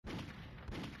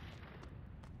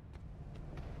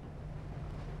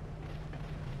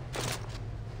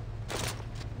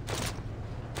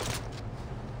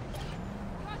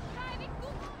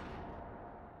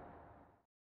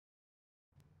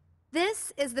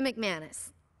This is the Mcmacus.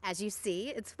 As you see,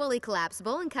 it's fully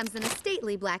collapsible and comes in a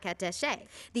stately black attaché.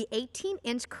 The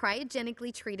 18-inch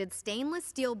cryogenically treated stainless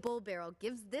steel bull barrel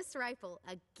gives this rifle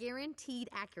a guaranteed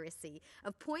accuracy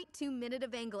of .2 minute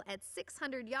of angle at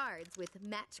 600 yards with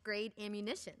match-grade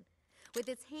ammunition. With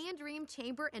its hand-reamed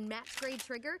chamber and match-grade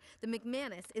trigger, the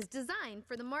Mcmacus is designed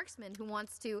for the marksman who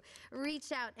wants to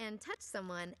reach out and touch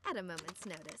someone at a moment's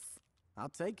notice. I'll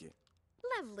take it.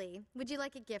 Lovely. Would you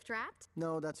like it gift wrapped?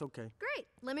 No, that's okay. Great.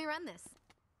 Let me run this.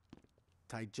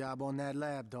 Tight job on that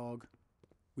lab, dog.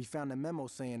 We found a memo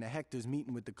saying that Hector's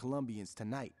meeting with the Colombians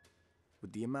tonight.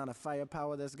 With the amount of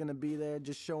firepower that's gonna be there,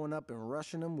 just showing up and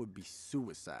rushing them would be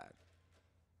suicide.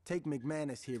 Take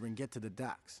Mcmacus here and get to the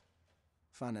docks.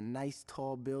 Find a nice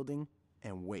tall building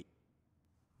and wait.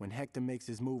 When Hector makes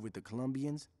his move with the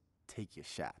Colombians, take your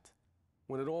shot.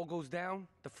 When it all goes down,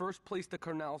 the first place the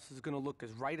Cornels is gonna look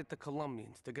is right at the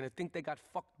Colombians. They're gonna think they got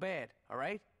fucked bad, all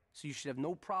right? So you should have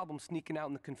no problem sneaking out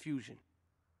in the confusion.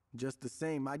 Just the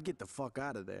same, I'd get the fuck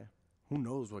out of there. Who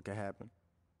knows what could happen?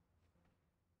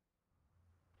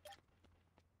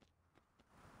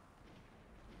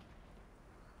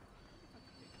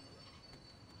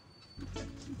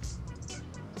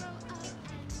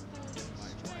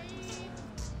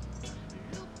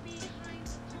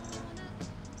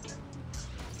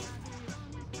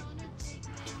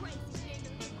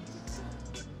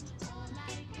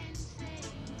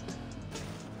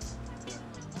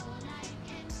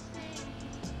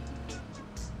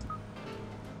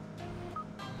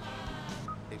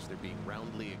 They're being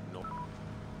roundly ignored.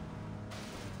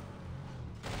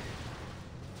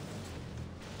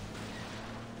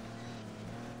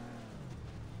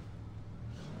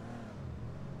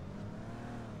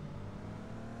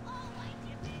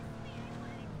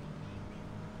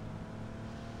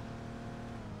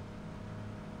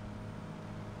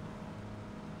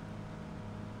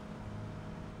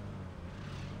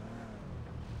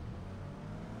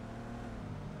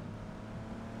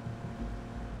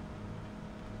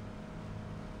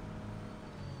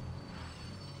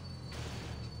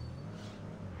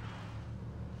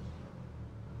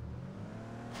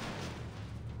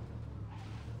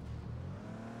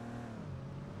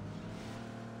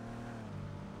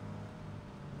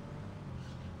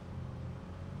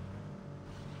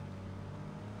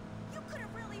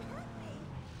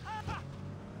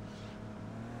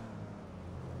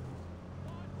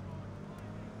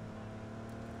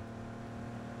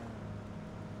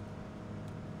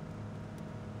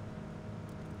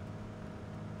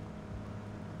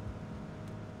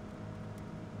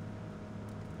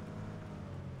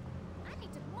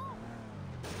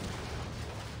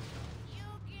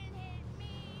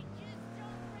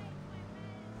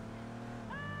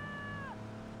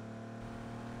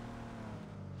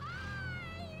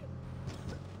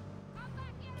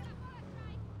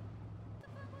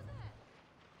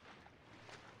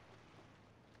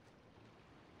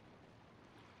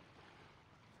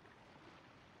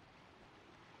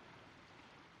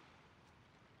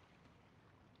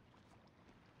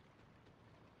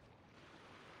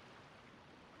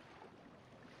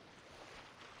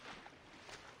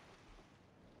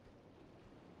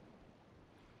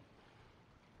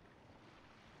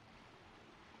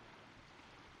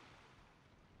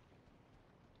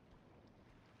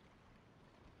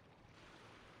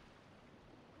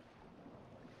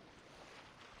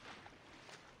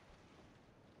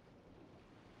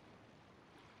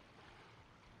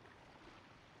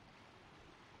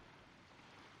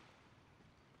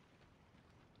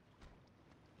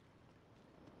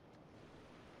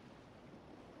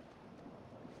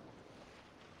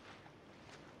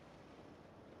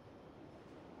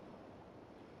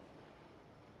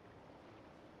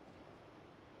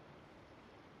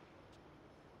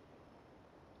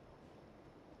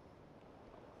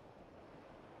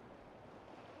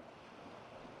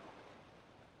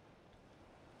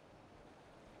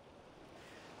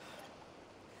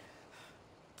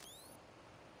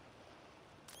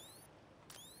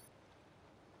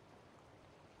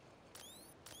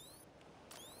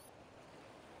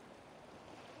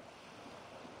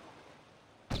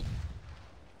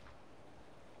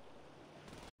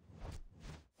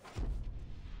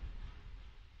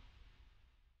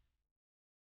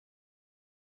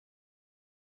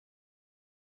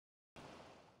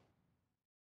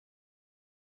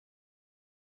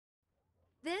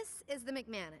 This is the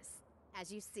Mcmacus.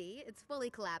 As you see, it's fully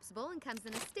collapsible and comes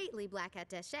in a stately black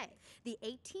attaché. The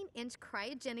 18-inch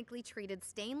cryogenically treated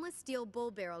stainless steel bull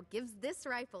barrel gives this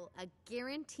rifle a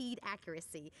guaranteed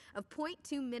accuracy of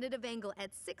 .2 minute of angle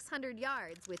at 600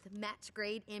 yards with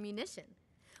match-grade ammunition.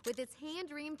 With its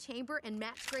hand-reamed chamber and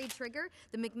match-grade trigger,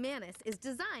 the Mcmacus is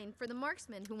designed for the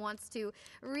marksman who wants to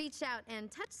reach out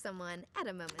and touch someone at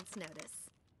a moment's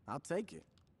notice. I'll take it.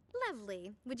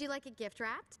 Lovely. Would you like it gift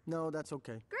wrapped? No, that's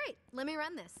okay. Great. Let me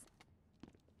run this.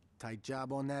 Tight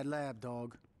job on that lab,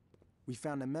 dog. We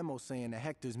found a memo saying that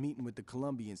Hector's meeting with the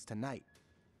Colombians tonight.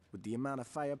 With the amount of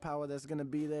firepower that's gonna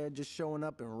be there, just showing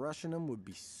up and rushing them would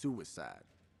be suicide.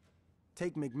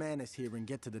 Take Mcmacus here and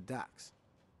get to the docks.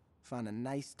 Find a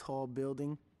nice tall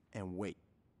building and wait.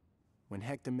 When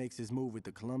Hector makes his move with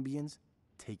the Colombians,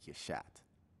 take your shot.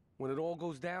 When it all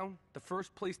goes down, the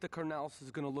first place the Cornels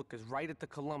is gonna look is right at the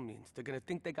Colombians. They're gonna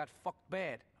think they got fucked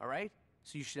bad, all right?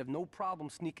 So you should have no problem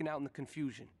sneaking out in the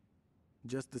confusion.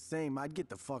 Just the same, I'd get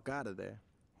the fuck out of there.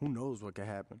 Who knows what could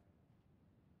happen?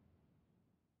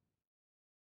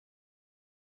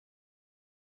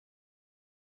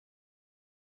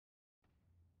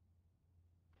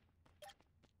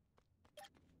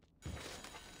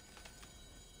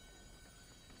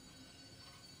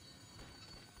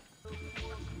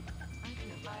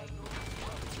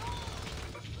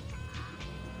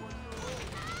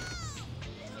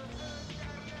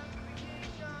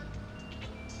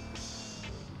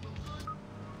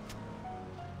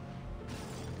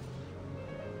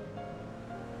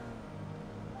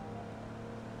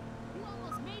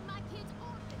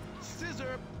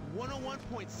 Scissor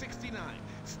 101.69.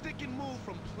 Stick and Move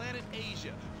from Planet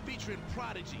Asia, featuring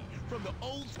Prodigy from the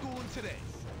old school and today.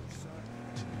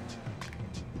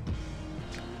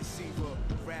 Receiver,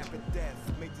 rapid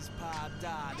death, make this pie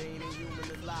die. They ain't a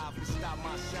human alive to stop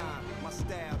my shine. My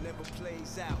style never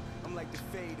plays out. I'm like the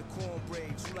fade of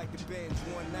cornbreads, you like the Benz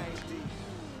 190.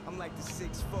 I'm like the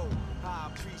 6'4", I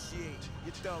appreciate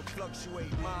your thumb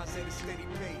fluctuate, mine's at a steady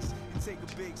pace. You take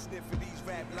a big sniff of these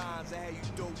rap lines, I had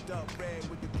you doped up red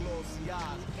with the glossy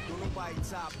eyes. Don't nobody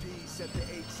top P except the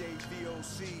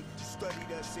HAVOC.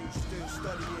 Studied us and you still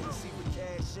studying to see what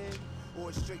cash in,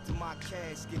 or straight to my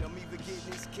casket. I'm either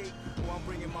getting this cake or I'm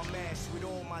bringing my mask with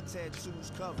all my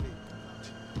tattoos covered.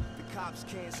 The cops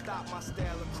can't stop my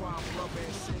style of crime, brother.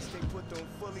 And since they put them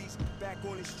fullies back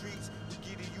on the streets, we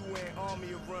get a UN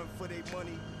army a run for their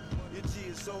money. Your G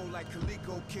is old like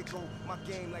Coleco Kiko, my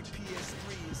game like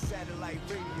PS3 and satellite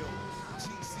radio.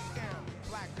 GCM,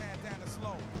 black bandana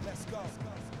slow, let's go.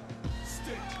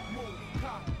 Stick, move,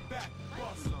 cop, back,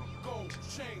 bust, gold,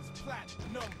 chains,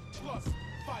 platinum, plus,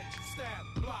 fight,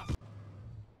 stab, block.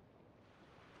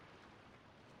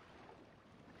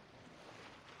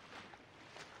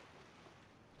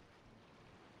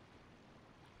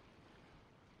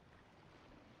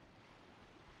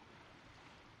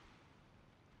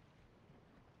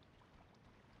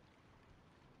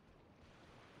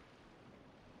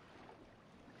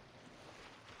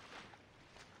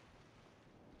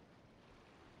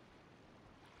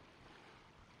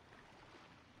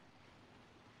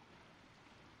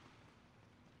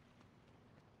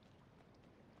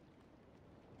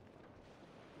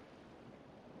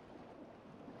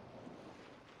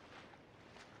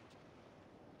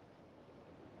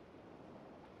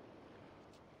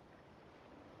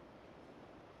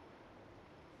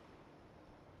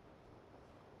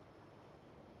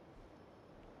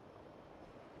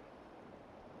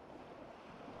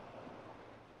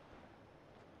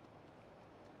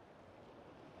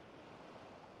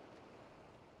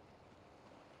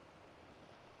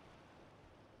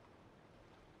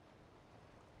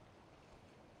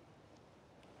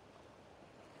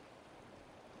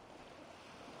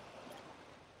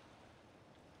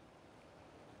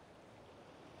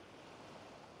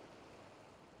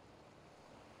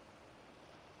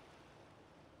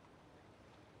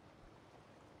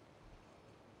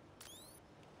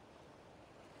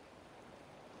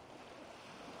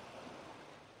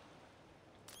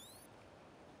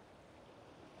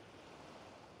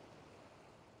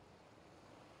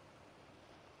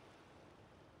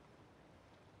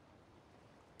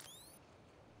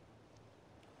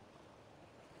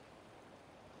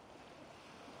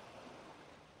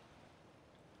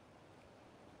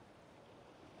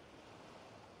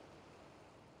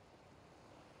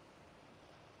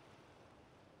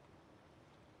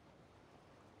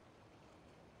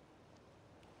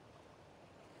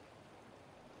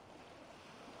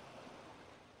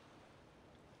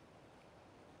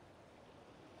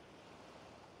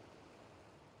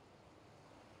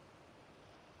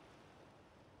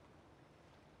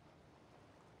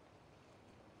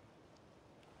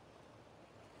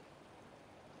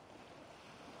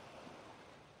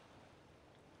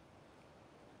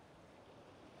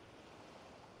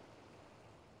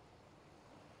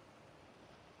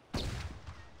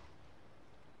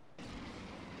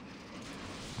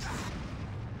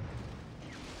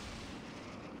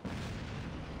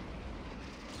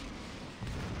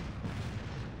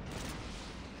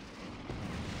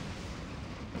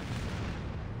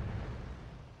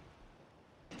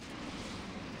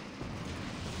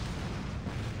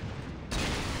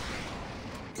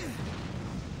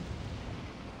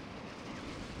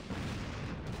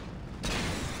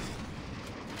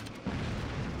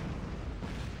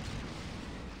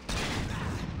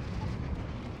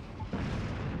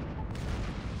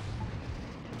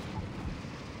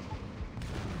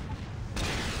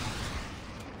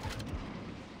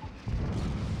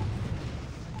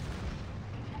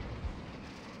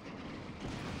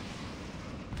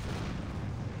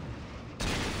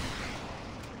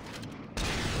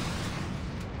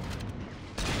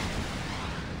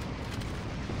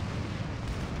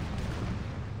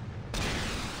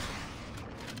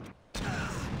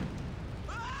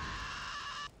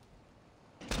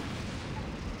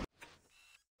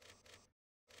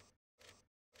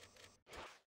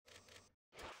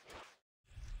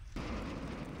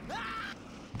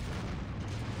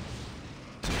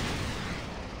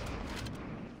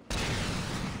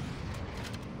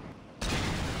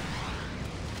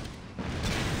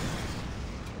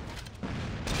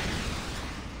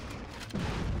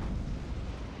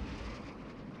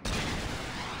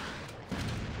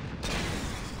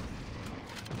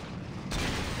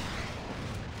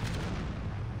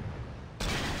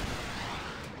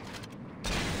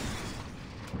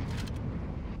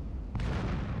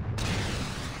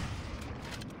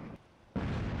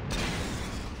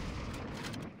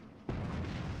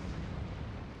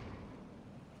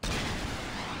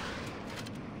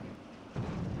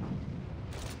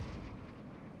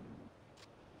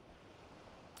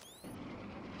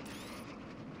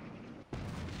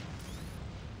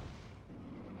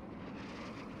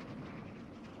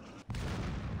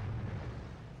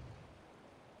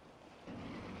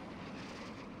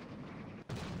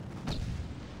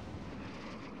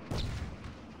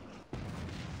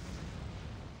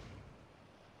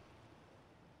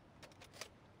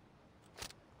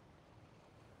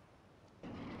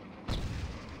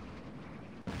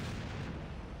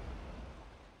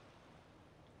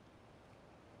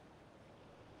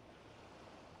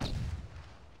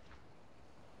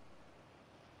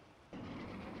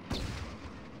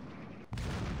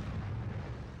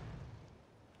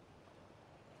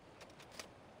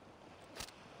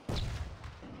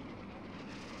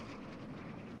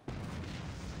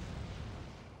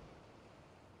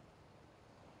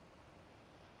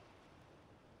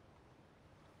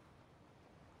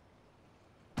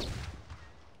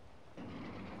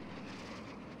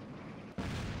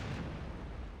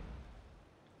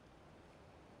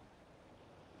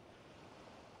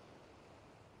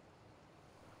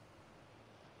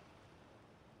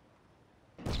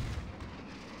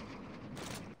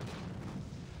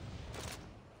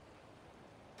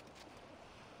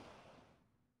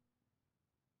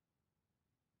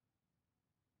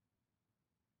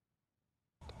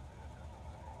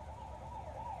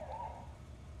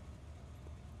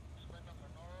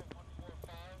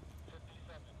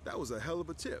 That was a hell of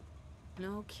a tip.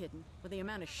 No kidding. With the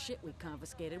amount of shit we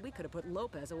confiscated, we could have put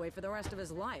Lopez away for the rest of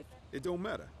his life. It don't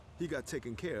matter. He got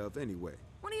taken care of anyway.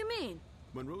 What do you mean?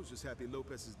 Monroe's just happy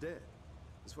Lopez is dead.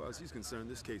 As far as he's concerned,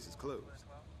 this case is closed.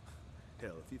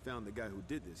 Hell, if he found the guy who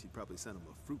did this, he'd probably send him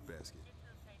a fruit basket.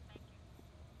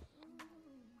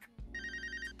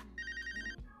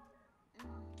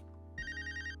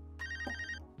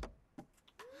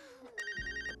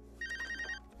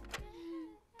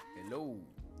 Hello.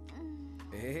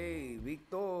 Hey,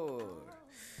 Victor.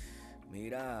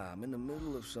 Mira, I'm in the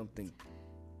middle of something.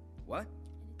 What?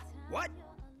 What?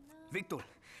 Victor,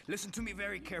 listen to me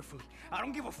very carefully. I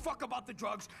don't give a fuck about the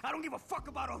drugs. I don't give a fuck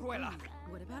about Orjuela.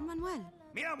 What about Manuel?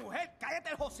 Mira, mujer,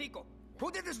 cállate el hocico.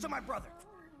 Who did this to my brother?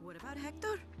 What about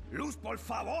Hector? Luz, por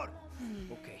favor.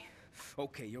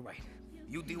 Okay, you're right.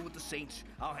 You deal with the Saints,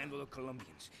 I'll handle the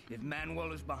Colombians. If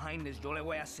Manuel is behind this, yo le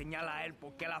voy a señalar a él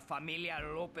porque la familia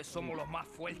López somos los más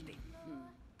fuertes.